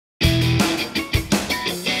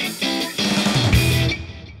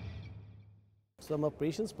From a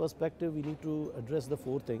patient's perspective, we need to address the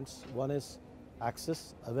four things. One is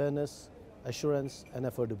access, awareness, assurance, and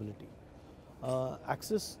affordability.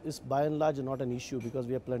 Access is by and large not an issue because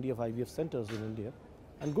we have plenty of IVF centers in India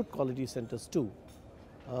and good quality centers too.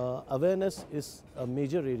 Awareness is a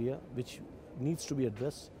major area which needs to be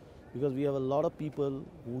addressed because we have a lot of people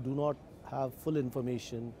who do not have full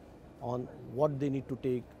information on what they need to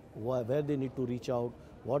take, where they need to reach out,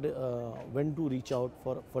 when to reach out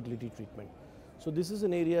for fertility treatment. So this is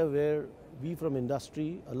an area where we from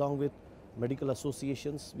industry along with medical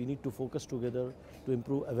associations, we need to focus together to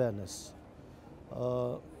improve awareness.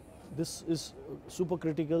 This is super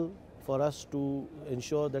critical for us to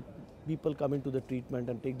ensure that people come into the treatment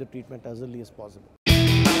and take the treatment as early as possible.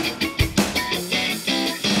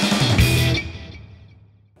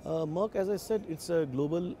 Merck, as I said, it's a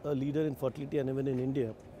global leader in fertility, and even in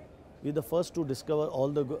India, we're the first to discover all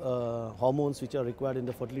the hormones which are required in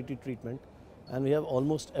the fertility treatment, and we have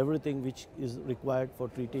almost everything which is required for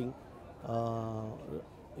treating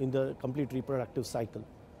in the complete reproductive cycle.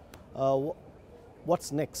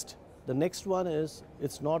 What's next? The next one is,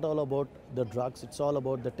 it's not all about the drugs, it's all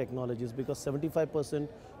about the technologies, because 75%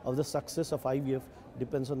 of the success of IVF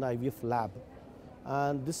depends on the IVF lab.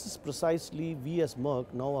 And this is precisely, we as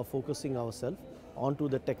Merck now are focusing ourselves onto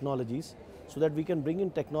the technologies so that we can bring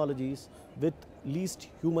in technologies with least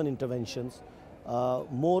human interventions,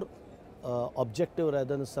 more objective rather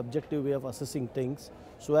than a subjective way of assessing things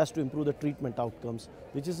so as to improve the treatment outcomes,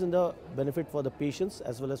 which is in the benefit for the patients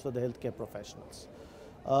as well as for the healthcare professionals.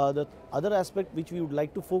 The other aspect which we would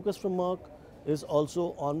like to focus from Merck is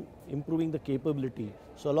also on improving the capability.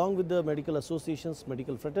 So along with the medical associations,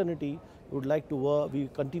 medical fraternity, we would like to work, we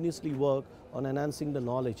continuously work on enhancing the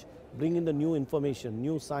knowledge, bring in the new information,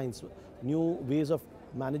 new science, new ways of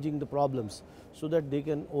managing the problems so that they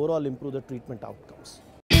can overall improve the treatment outcomes.